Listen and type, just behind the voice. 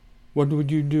What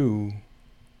would you do?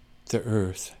 The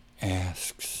earth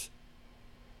asks.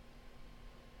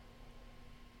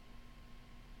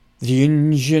 The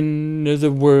engine of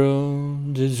the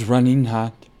world is running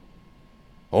hot,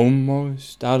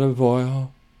 almost out of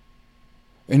oil,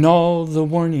 and all the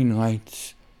warning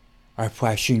lights are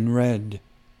flashing red.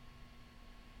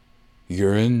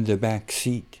 You're in the back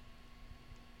seat,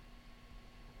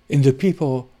 and the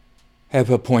people have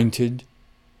appointed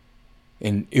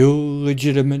an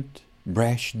illegitimate,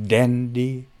 brash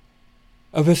dandy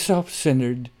of a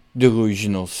self-centered,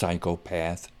 delusional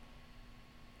psychopath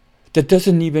that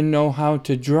doesn't even know how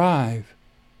to drive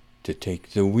to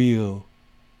take the wheel.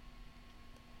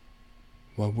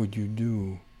 What would you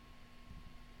do?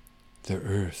 The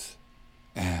earth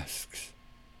asks.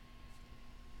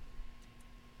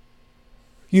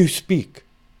 You speak,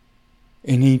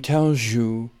 and he tells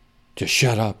you to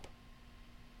shut up.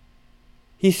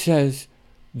 He says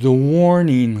the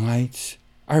warning lights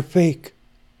are fake.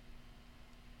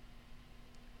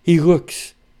 He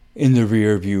looks in the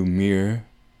rearview mirror,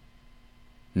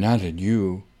 not at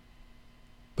you,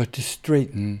 but to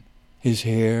straighten his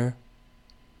hair.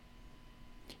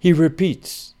 He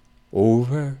repeats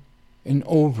over and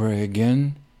over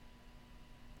again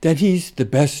that he's the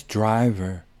best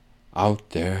driver out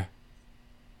there.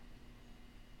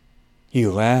 He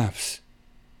laughs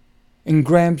and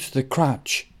grabs the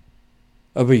crotch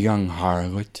of a young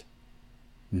harlot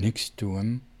next to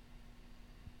him.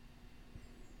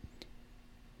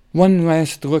 One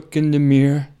last look in the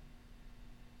mirror,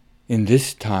 and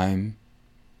this time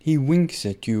he winks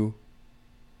at you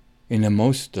in a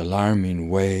most alarming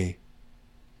way.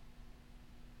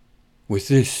 With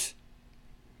this,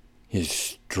 his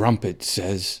strumpet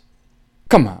says,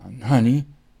 "Come on, honey,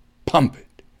 pump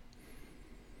it,"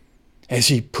 as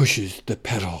he pushes the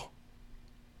pedal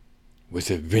with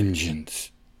a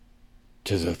vengeance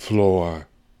to the floor.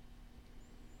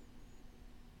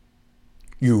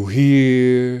 You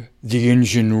hear the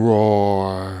engine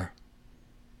roar.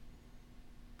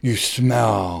 You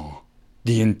smell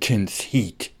the intense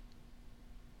heat.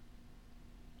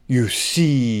 You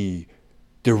see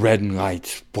the red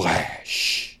lights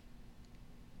flash.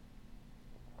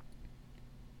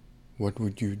 What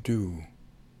would you do?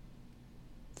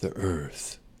 The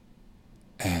earth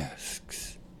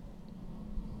asks.